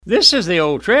This is the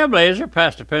old Trailblazer,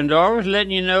 Pastor Pendarvis,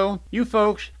 letting you know, you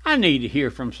folks, I need to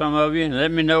hear from some of you, and let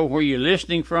me know where you're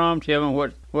listening from. Tell me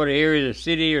what area of the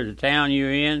city or the town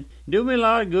you're in. Do me a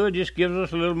lot of good, just gives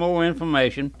us a little more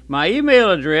information. My email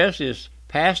address is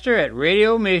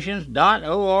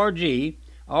pastor@radiomissions.org,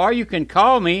 or you can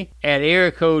call me at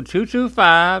area code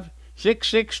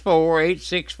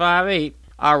 225-664-8658.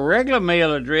 Our regular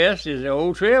mail address is the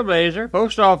Old Trailblazer,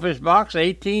 Post Office Box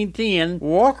 1810,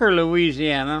 Walker,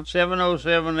 Louisiana,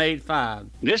 70785.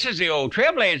 This is the Old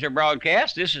Trailblazer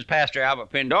broadcast. This is Pastor Albert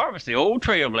Pendarvis, the Old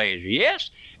Trailblazer. Yes,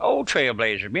 Old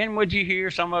Trailblazer. Been with you here,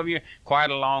 some of you,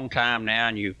 quite a long time now,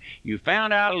 and you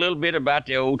found out a little bit about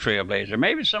the Old Trailblazer.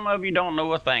 Maybe some of you don't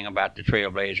know a thing about the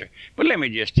Trailblazer, but let me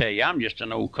just tell you, I'm just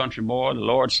an old country boy the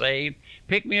Lord saved.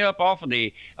 Picked me up off of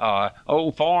the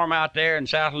old farm out there in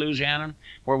South Louisiana,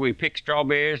 where we picked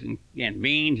strawberries and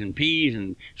beans and peas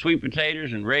and sweet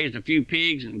potatoes and raised a few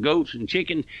pigs and goats and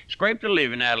chickens, scraped a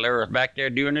living out of the earth back there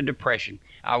during the Depression.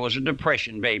 I was a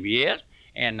Depression baby, yes,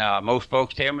 and most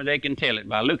folks tell me they can tell it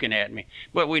by looking at me.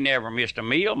 But we never missed a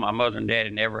meal. My mother and daddy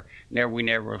we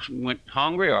never went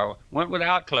hungry or went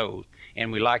without clothes.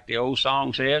 And we, like the old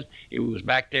song says, it was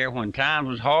back there when times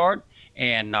was hard,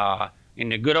 and in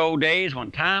the good old days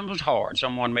when times was hard.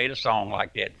 Someone made a song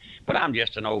like that. But I'm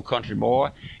just an old country boy,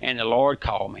 and the Lord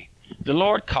called me. The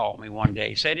Lord called me one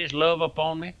day, set his love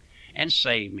upon me, and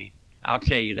saved me. I'll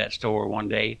tell you that story one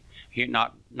day, here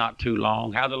not too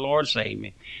long, how the Lord saved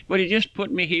me. But he just put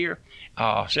me here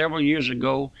several years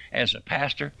ago as a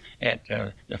pastor at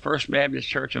the First Baptist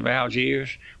Church of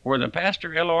Algiers, where the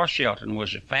pastor L.R. Shelton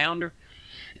was the founder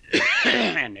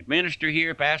and the minister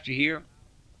here, pastor here,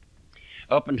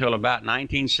 up until about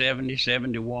 1970,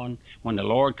 71, when the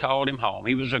Lord called him home.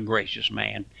 He was a gracious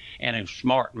man and a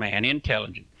smart man,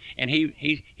 intelligent. And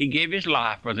he gave his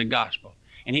life for the gospel.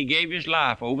 And he gave his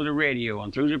life over the radio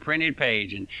and through the printed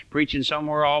page and preaching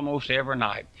somewhere almost every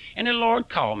night. And the Lord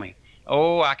called me.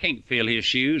 Oh, I can't fill his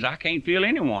shoes. I can't fill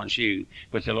anyone's shoes.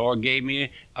 But the Lord gave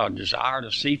me a desire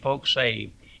to see folks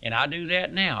saved. And I do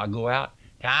that now. I go out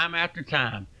time after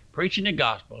time, preaching the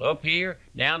gospel, up here,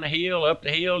 down the hill, up the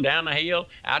hill, down the hill,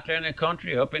 out there in the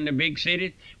country, up in the big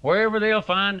cities, wherever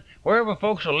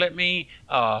folks will let me,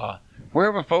 I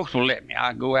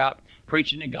go out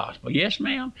preaching the gospel. Yes,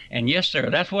 ma'am, and yes, sir.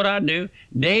 That's what I do,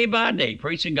 day by day,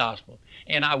 preach the gospel.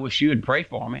 And I wish you would pray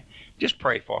for me. Just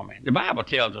pray for me. The Bible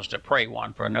tells us to pray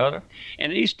one for another.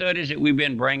 And these studies that we've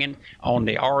been bringing on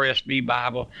the RSV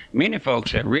Bible, many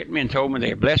folks have written me and told me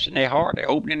they're blessing their heart, they're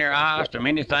opening their eyes to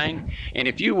many things. And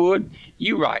if you would,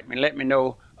 you write me, let me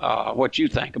know what you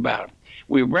think about it.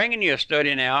 We're bringing you a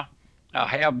study now,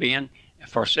 have been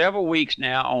for several weeks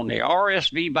now, on the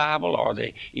RSV Bible, or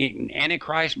the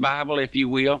Antichrist Bible, if you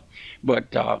will.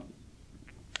 But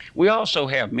we also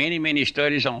have many, many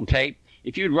studies on tape.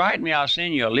 If you'd write me, I'll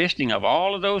send you a listing of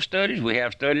all of those studies. We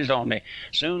have studies on the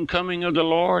soon coming of the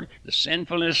Lord, the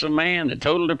sinfulness of man, the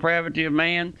total depravity of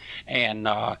man, and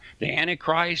the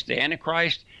Antichrist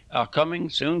coming,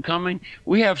 soon coming.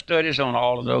 We have studies on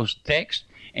all of those texts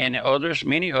and others,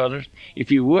 many others.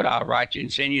 If you would, I'll write you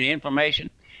and send you the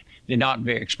information. They're not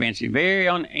very expensive, very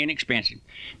inexpensive.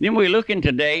 Then we're looking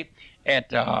today at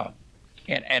the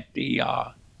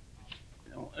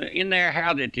in there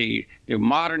how that the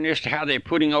modernists, how they're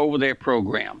putting over their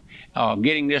program,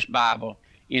 getting this Bible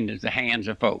into the hands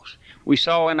of folks. We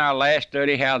saw in our last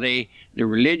study how the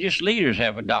religious leaders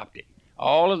have adopted.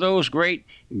 All of those great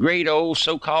old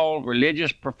so-called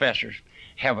religious professors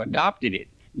have adopted it.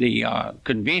 The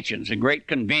conventions, the Great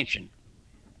Convention.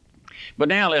 But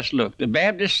now let's look. The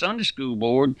Baptist Sunday School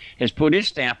Board has put its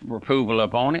stamp of approval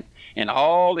upon it, and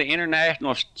all the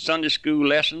international Sunday school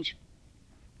lessons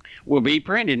will be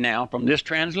printed now from this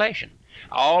translation.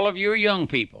 All of your young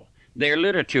people, their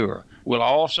literature will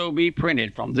also be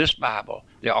printed from this Bible,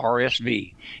 the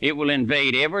RSV. It will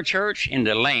invade every church in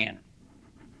the land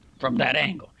from that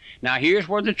angle. Now here's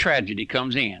where the tragedy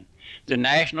comes in. The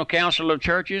National Council of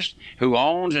Churches, who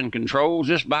owns and controls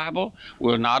this Bible,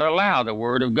 will not allow the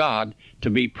Word of God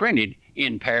to be printed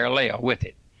in parallel with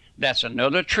it. That's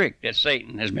another trick that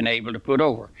Satan has been able to put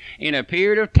over in a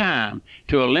period of time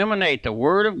to eliminate the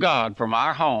Word of God from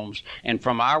our homes and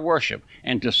from our worship,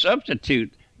 and to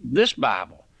substitute this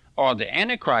Bible, or the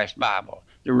Antichrist Bible,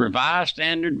 the Revised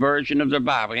Standard Version of the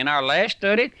Bible. In our last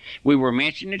study, we were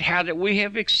mentioning how that we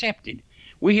have accepted.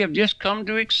 We have just come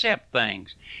to accept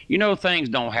things. You know, things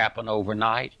don't happen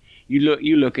overnight.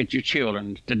 You look at your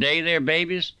children. Today they're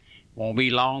babies. Won't be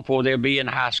long before they'll be in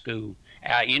high school,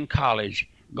 in college,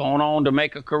 going on to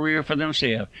make a career for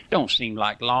themselves. Don't seem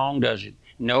like long, does it?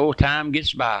 No time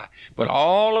gets by. But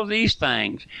all of these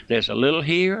things, there's a little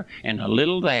here and a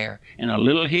little there and a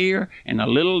little here and a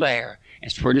little there.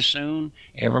 And pretty soon,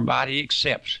 everybody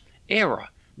accepts error.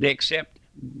 They accept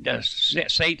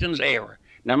Satan's error.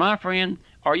 Now, my friend,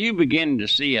 are you beginning to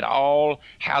see at all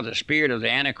how the spirit of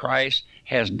the Antichrist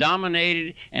has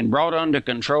dominated and brought under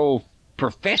control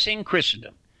professing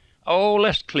Christendom? Oh,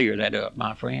 let's clear that up,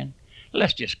 my friend.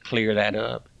 Let's just clear that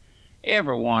up.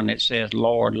 Everyone that says,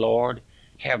 Lord, Lord,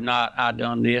 have not I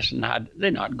done this, and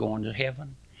they're not going to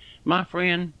heaven. My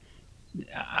friend,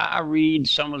 I read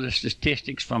some of the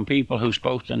statistics from people who're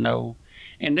supposed to know,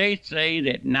 and they say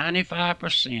that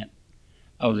 95%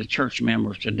 of the church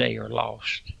members today are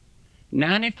lost.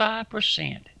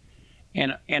 95%.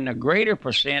 And a greater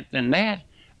percent than that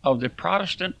of the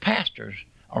Protestant pastors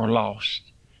are lost.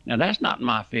 Now, that's not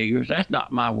my figures. That's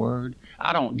not my word.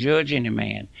 I don't judge any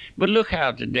man. But look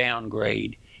how the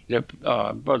downgrade.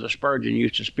 Brother Spurgeon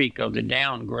used to speak of the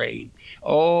downgrade.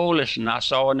 Oh, listen, I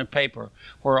saw in the paper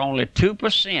where only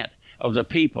 2% of the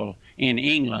people in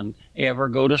England ever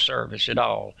go to service at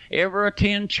all, ever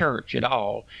attend church at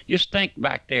all. Just think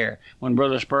back there when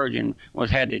Brother Spurgeon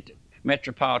had the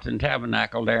Metropolitan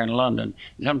Tabernacle there in London.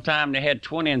 Sometime they had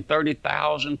 20 and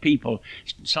 30,000 people,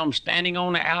 some standing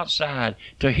on the outside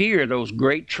to hear those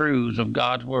great truths of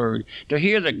God's Word, to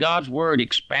hear that God's Word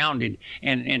expounded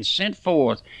and sent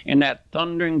forth in that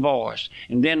thundering voice.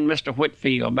 And then Mr.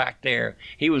 Whitfield back there,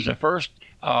 he was the first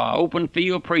open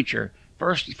field preacher,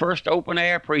 first open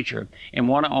air preacher. And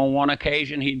on one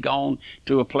occasion he'd gone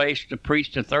to a place to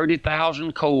preach to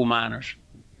 30,000 coal miners.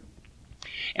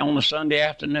 And on a Sunday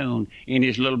afternoon in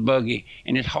his little buggy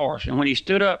and his horse. And when he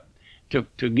stood up to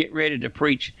get ready to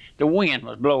preach, the wind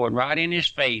was blowing right in his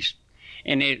face.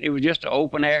 And it was just an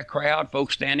open air crowd,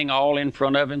 folks standing all in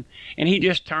front of him. And he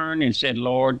just turned and said,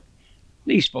 Lord,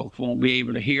 these folks won't be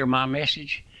able to hear my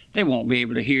message. They won't be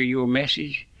able to hear your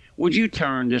message. Would you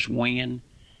turn this wind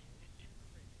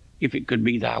if it could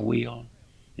be thy will?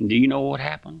 And do you know what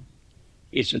happened?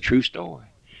 It's a true story.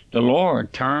 The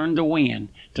Lord turned the wind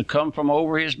to come from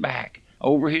over his back,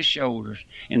 over his shoulders,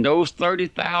 and those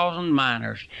 30,000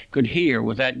 miners could hear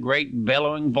with that great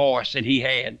bellowing voice that he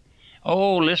had.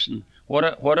 Oh, listen,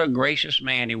 what a gracious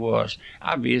man he was.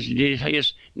 I visited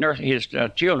his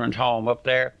children's home up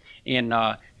there in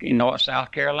North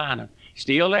South Carolina.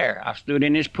 Still there. I stood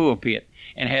in his pulpit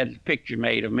and had a picture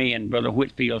made of me and Brother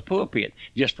Whitfield's pulpit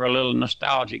just for a little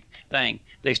nostalgic thing.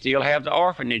 They still have the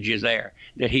orphanages there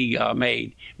that he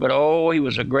made. But oh, he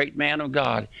was a great man of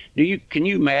God. Can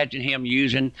you imagine him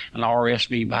using an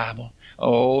RSV Bible?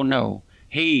 Oh no.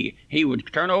 He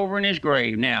would turn over in his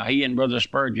grave now. He and Brother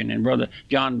Spurgeon and Brother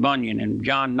John Bunyan and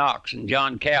John Knox and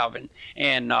John Calvin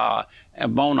and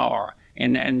Bonar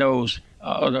and those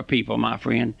other people, my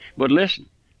friend. But listen.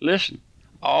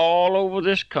 All over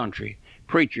this country,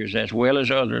 preachers as well as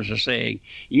others are saying,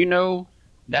 you know,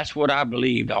 that's what I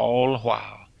believed all the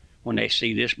while when they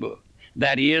see this book.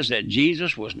 That is, that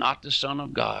Jesus was not the Son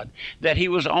of God, that he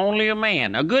was only a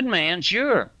man, a good man,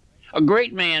 sure, a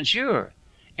great man, sure,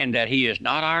 and that he is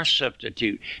not our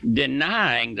substitute,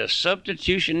 denying the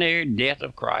substitutionary death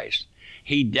of Christ.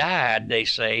 He died, they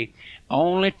say,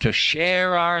 only to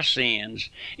share our sins.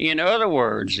 In other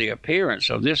words, the appearance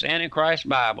of this Antichrist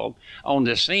Bible on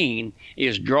the scene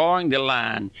is drawing the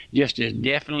line just as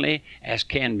definitely as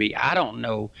can be. I don't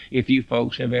know if you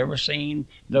folks have ever seen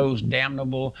those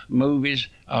damnable movies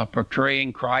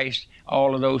portraying Christ,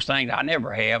 all of those things. I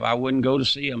never have. I wouldn't go to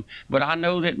see them. But I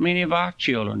know that many of our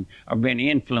children have been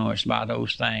influenced by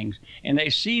those things, and they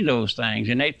see those things,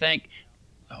 and they think,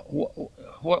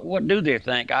 what do they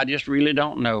think? I just really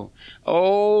don't know.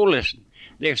 Oh, listen.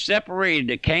 They've separated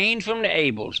the Cain from the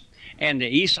Abels and the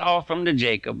Esau from the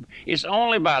Jacob. It's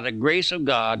only by the grace of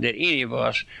God that any of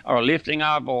us are lifting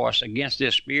our voice against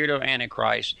this spirit of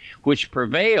Antichrist, which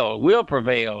will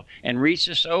prevail, and reach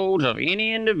the souls of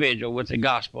any individual with the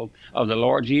gospel of the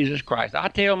Lord Jesus Christ. I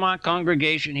tell my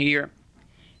congregation here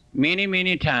many,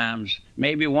 many times,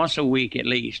 maybe once a week at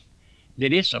least,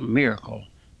 that it's a miracle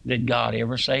that God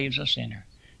ever saves a sinner.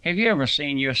 Have you ever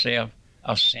seen yourself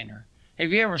a sinner?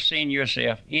 Have you ever seen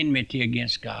yourself enmity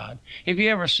against God? Have you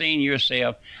ever seen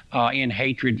yourself in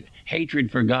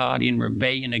hatred for God, in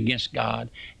rebellion against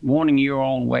God, wanting your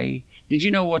own way? Did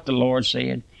you know what the Lord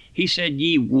said? He said,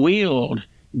 ye willed,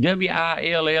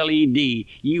 W-I-L-L-E-D,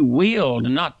 you willed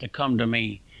not to come to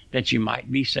me that you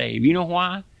might be saved. You know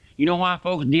why? You know why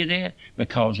folks did that?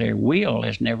 Because their will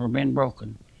has never been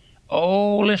broken.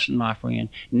 Oh, listen, my friend,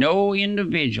 no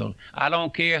individual, I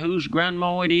don't care whose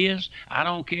grandma it is, I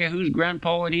don't care whose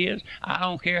grandpa it is, I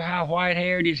don't care how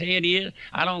white-haired his head is,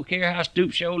 I don't care how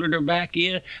stoop-shouldered her back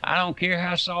is, I don't care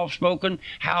how soft-spoken,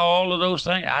 how all of those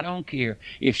things, I don't care.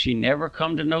 If she never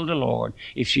come to know the Lord,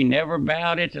 if she never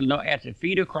bowed at the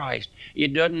feet of Christ,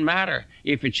 it doesn't matter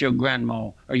if it's your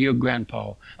grandma or your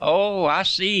grandpa. Oh, I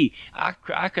see,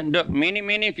 I conduct many,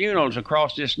 many funerals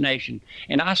across this nation,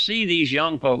 and I see these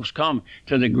young folks come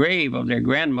to the grave of their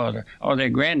grandmother or their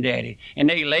granddaddy, and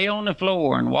they lay on the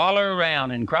floor and waller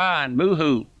around and cry and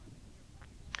boo-hoo.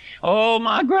 Oh,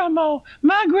 my grandma,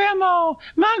 my grandma,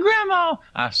 my grandma.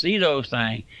 I see those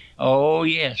things. Oh,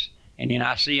 yes. And then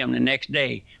I see them the next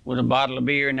day with a bottle of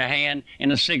beer in their hand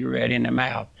and a cigarette in their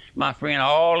mouth. My friend,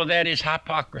 all of that is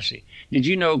hypocrisy. Did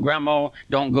you know grandma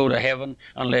don't go to heaven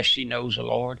unless she knows the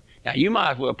Lord? Now, you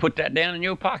might as well put that down in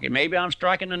your pocket. Maybe I'm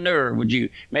striking a nerve with you.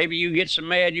 Maybe you get so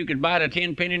mad you could bite a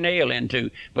 10-penny nail into.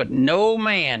 But no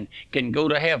man can go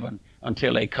to heaven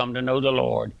until they come to know the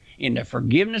Lord in the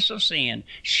forgiveness of sin.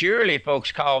 Surely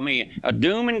folks call me a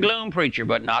doom and gloom preacher,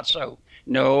 but not so.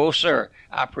 No, sir.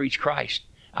 I preach Christ.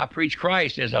 I preach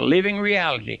Christ as a living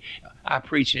reality. I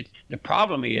preach it. The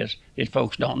problem is that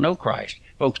folks don't know Christ.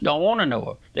 Folks don't want to know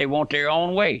Him. They want their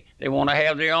own way. They want to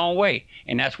have their own way.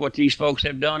 And that's what these folks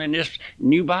have done in this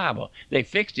new Bible. They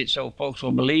fixed it so folks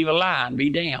will believe a lie and be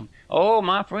damned. Oh,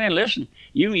 my friend, listen.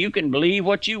 You can believe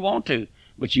what you want to,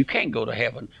 but you can't go to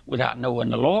heaven without knowing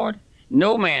the Lord.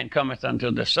 No man cometh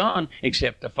unto the Son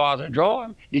except the Father draw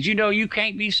him. Did you know you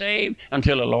can't be saved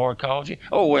until the Lord calls you?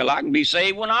 Oh, well, I can be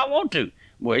saved when I want to.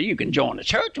 Well, you can join the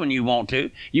church when you want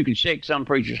to. You can shake some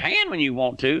preacher's hand when you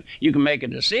want to. You can make a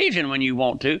decision when you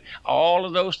want to. All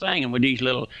of those things. And with these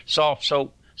little soft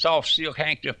silk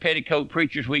handkerchief petticoat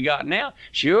preachers we got now,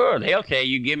 sure, they'll tell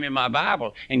you, give me my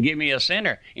Bible and give me a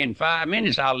sinner. In 5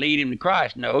 minutes, I'll lead him to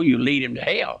Christ. No, you lead him to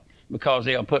hell, because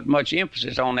they'll put much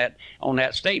emphasis on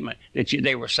that statement that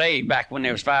they were saved back when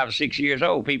they was 5 or 6 years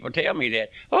old. People tell me that.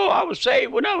 Oh, I was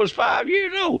saved when I was 5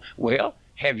 years old. Well,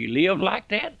 have you lived like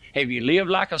that? Have you lived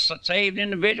like a saved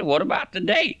individual? What about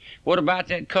today? What about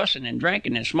that cussing and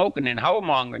drinking and smoking and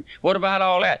whoremongering? What about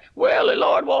all that? Well, the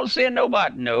Lord won't send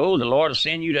nobody. No, the Lord will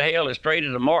send you to hell as straight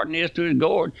as a marten is to his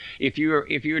gourd. If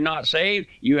you're not saved,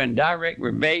 you're in direct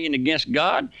rebellion against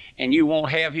God, and you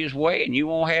won't have His way, and you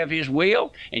won't have His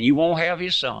will, and you won't have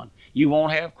His Son. You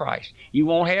won't have Christ. You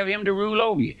won't have Him to rule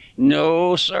over you.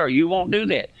 No, sir, you won't do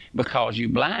that because you're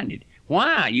blinded.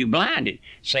 Why? You blinded.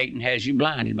 Satan has you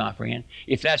blinded, my friend.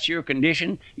 If that's your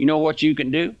condition, you know what you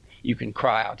can do? You can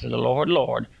cry out to the Lord,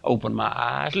 Lord, open my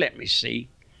eyes, let me see.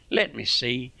 Let me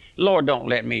see. Lord, don't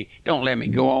let me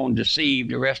go on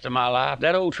deceived the rest of my life.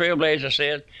 That old Trailblazer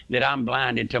says that I'm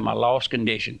blinded to my lost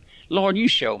condition. Lord, you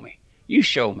show me. You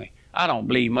show me. I don't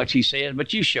believe much he says,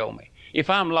 but you show me. If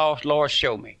I'm lost, Lord,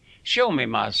 show me. Show me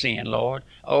my sin, Lord.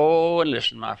 Oh, and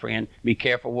listen, my friend, be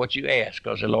careful what you ask,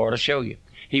 because the Lord will show you.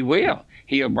 He will.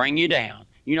 He'll bring you down.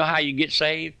 You know how you get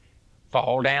saved?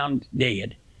 Fall down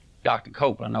dead. Dr.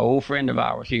 Copeland, an old friend of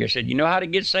ours here, said, you know how to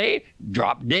get saved?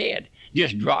 Drop dead.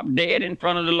 Just drop dead in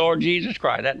front of the Lord Jesus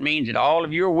Christ. That means that all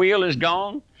of your will is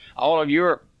gone. All of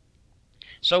your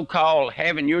so-called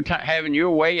having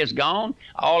your way is gone.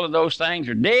 All of those things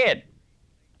are dead.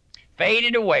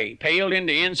 Faded away, paled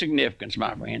into insignificance,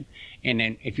 my friend. And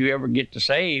then if you ever get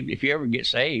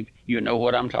saved, you know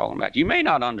what I'm talking about. You may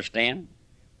not understand.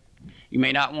 You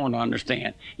may not want to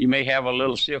understand. You may have a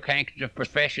little silk handkerchief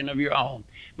profession of your own.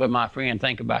 But my friend,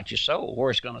 think about your soul, where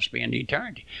it's going to spend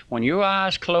eternity. When your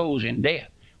eyes close in death,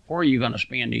 where are you going to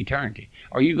spend eternity?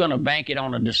 Are you going to bank it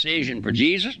on a decision for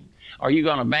Jesus? Are you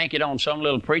going to bank it on some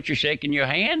little preacher shaking your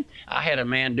hand? I had a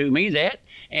man do me that,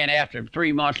 and after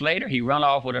 3 months later, he run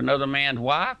off with another man's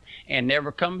wife and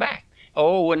never come back.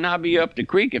 Oh, wouldn't I be up the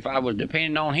creek if I was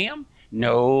depending on him?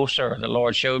 No, sir. The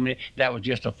Lord showed me that was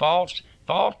just a false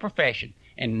profession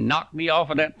and knocked me off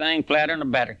of that thing flatter than a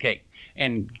batter cake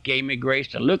and gave me grace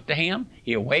to look to Him.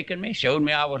 He awakened me, showed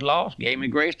me I was lost, gave me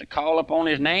grace to call upon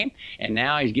His name, and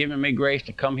now He's giving me grace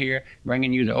to come here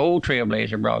bringing you the old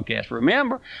Trailblazer broadcast.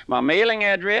 Remember, my mailing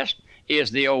address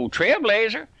is the old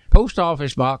Trailblazer, Post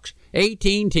Office Box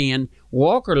 1810,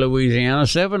 Walker, Louisiana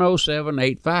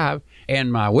 70785,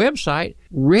 and my website,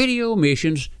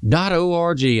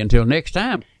 radiomissions.org. Until next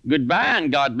time, goodbye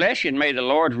and God bless you, and may the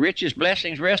Lord's richest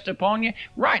blessings rest upon you.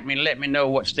 Write me and let me know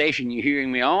what station you're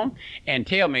hearing me on, and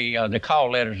tell me the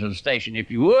call letters of the station. If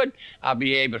you would, I'll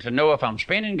be able to know if I'm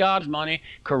spending God's money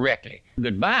correctly.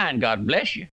 Goodbye and God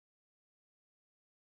bless you.